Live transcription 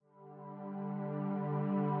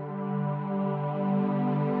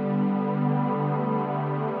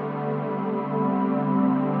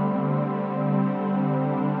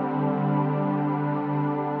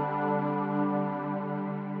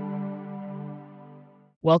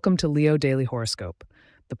Welcome to Leo Daily Horoscope,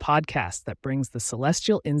 the podcast that brings the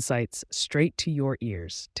celestial insights straight to your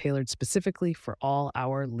ears, tailored specifically for all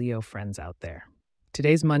our Leo friends out there.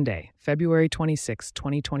 Today's Monday, February 26,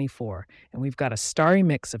 2024, and we've got a starry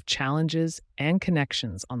mix of challenges and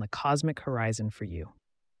connections on the cosmic horizon for you.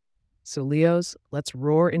 So, Leos, let's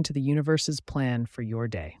roar into the universe's plan for your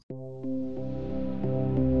day.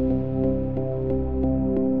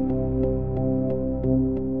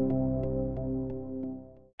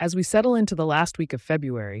 As we settle into the last week of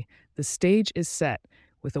February, the stage is set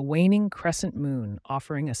with a waning crescent moon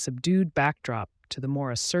offering a subdued backdrop to the more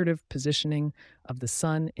assertive positioning of the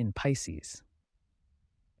sun in Pisces.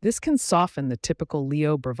 This can soften the typical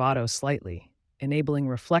Leo bravado slightly, enabling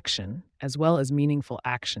reflection as well as meaningful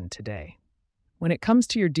action today. When it comes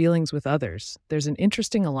to your dealings with others, there's an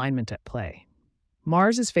interesting alignment at play.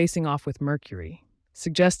 Mars is facing off with Mercury,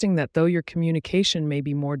 suggesting that though your communication may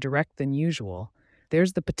be more direct than usual,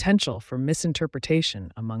 there's the potential for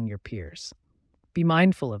misinterpretation among your peers. Be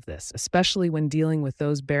mindful of this, especially when dealing with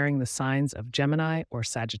those bearing the signs of Gemini or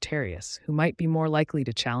Sagittarius, who might be more likely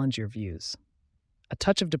to challenge your views. A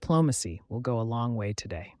touch of diplomacy will go a long way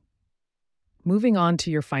today. Moving on to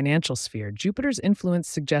your financial sphere, Jupiter's influence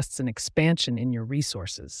suggests an expansion in your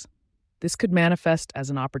resources. This could manifest as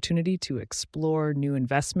an opportunity to explore new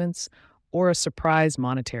investments or a surprise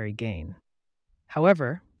monetary gain.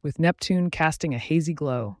 However, with Neptune casting a hazy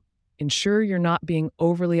glow, ensure you're not being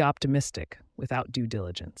overly optimistic without due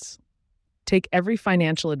diligence. Take every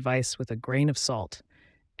financial advice with a grain of salt,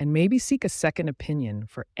 and maybe seek a second opinion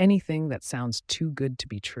for anything that sounds too good to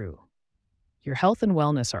be true. Your health and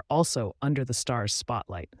wellness are also under the stars'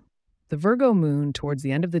 spotlight. The Virgo moon towards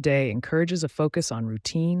the end of the day encourages a focus on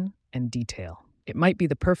routine and detail. It might be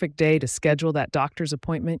the perfect day to schedule that doctor's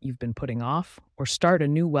appointment you've been putting off or start a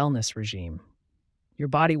new wellness regime. Your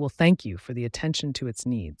body will thank you for the attention to its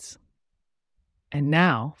needs. And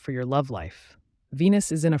now for your love life.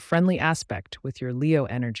 Venus is in a friendly aspect with your Leo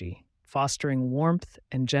energy, fostering warmth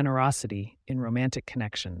and generosity in romantic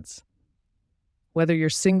connections. Whether you're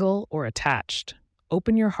single or attached,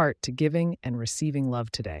 open your heart to giving and receiving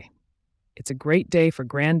love today. It's a great day for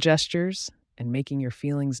grand gestures and making your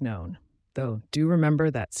feelings known, though do remember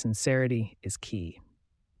that sincerity is key.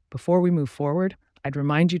 Before we move forward, I'd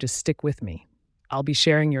remind you to stick with me. I'll be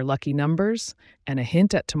sharing your lucky numbers and a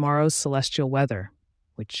hint at tomorrow's celestial weather,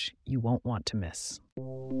 which you won't want to miss.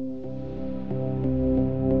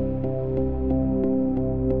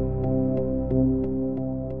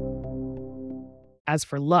 As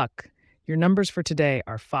for luck, your numbers for today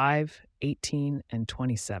are 5, 18, and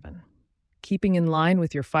 27. Keeping in line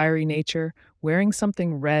with your fiery nature, wearing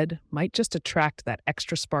something red might just attract that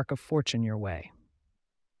extra spark of fortune your way.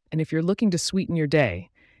 And if you're looking to sweeten your day,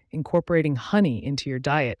 incorporating honey into your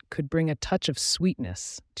diet could bring a touch of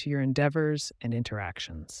sweetness to your endeavors and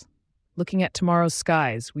interactions. Looking at tomorrow's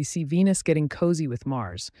skies, we see Venus getting cozy with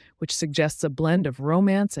Mars, which suggests a blend of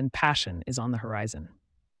romance and passion is on the horizon.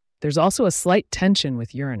 There's also a slight tension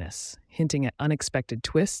with Uranus, hinting at unexpected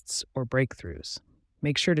twists or breakthroughs.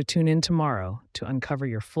 Make sure to tune in tomorrow to uncover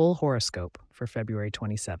your full horoscope for February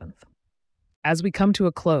 27th. As we come to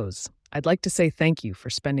a close, I'd like to say thank you for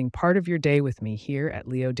spending part of your day with me here at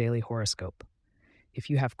Leo Daily Horoscope. If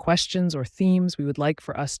you have questions or themes we would like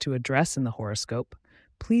for us to address in the horoscope,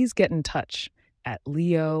 please get in touch at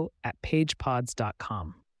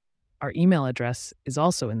leo@pagepods.com. Our email address is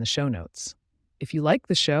also in the show notes. If you like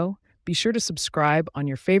the show, be sure to subscribe on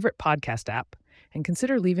your favorite podcast app and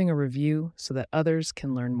consider leaving a review so that others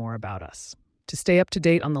can learn more about us. To stay up to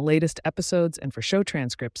date on the latest episodes and for show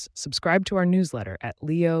transcripts, subscribe to our newsletter at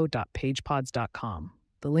leo.pagepods.com.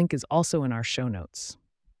 The link is also in our show notes.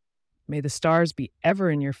 May the stars be ever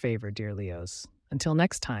in your favor, dear Leos. Until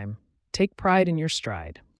next time, take pride in your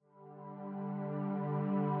stride.